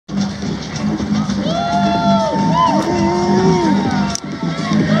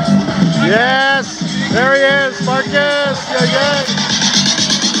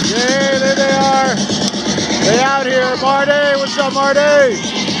Marty? What's up, Marty?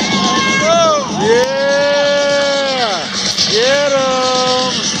 Yeah! Get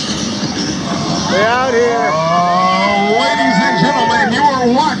 'em! They out here. Ladies and gentlemen, you are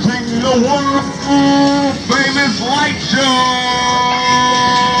watching the world famous light show.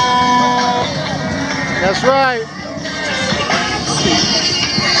 That's right.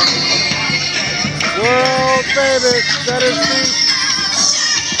 World famous Center Street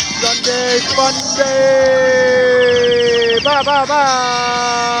Sunday Funday. Ba ba ba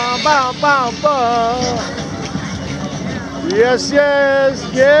ba ba ba. Yes, yes,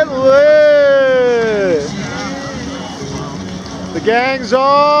 get lit. The gang's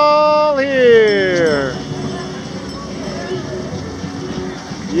all here.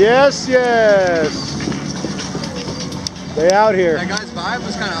 Yes, yes. They out here. That guy's vibe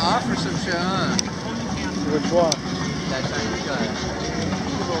was kind of off or some shit, huh? Which one? That Chinese guy.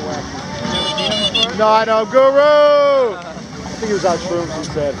 No, I know, Guru! I think he was on shrooms, he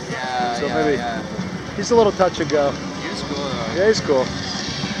said. Yeah, so yeah, maybe yeah. He's a little touch and go. He's cool though. Yeah, he's cool.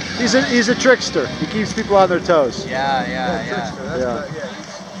 He's a trickster. He keeps people on their toes. Yeah. Yeah.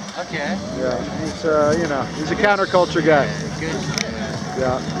 Okay. Yeah. He's you know, he's a counterculture guy. Yeah, good.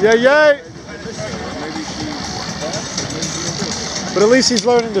 Yeah. Yay! But at least he's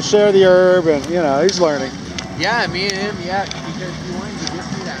learning to share the herb, and you know, he's learning. Yeah, me and him, yeah, because he wanted to give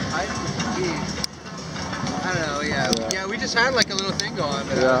me that pipe with the keys. I don't know, yeah. We just had like a little thing going,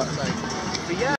 but I was just like, but yeah.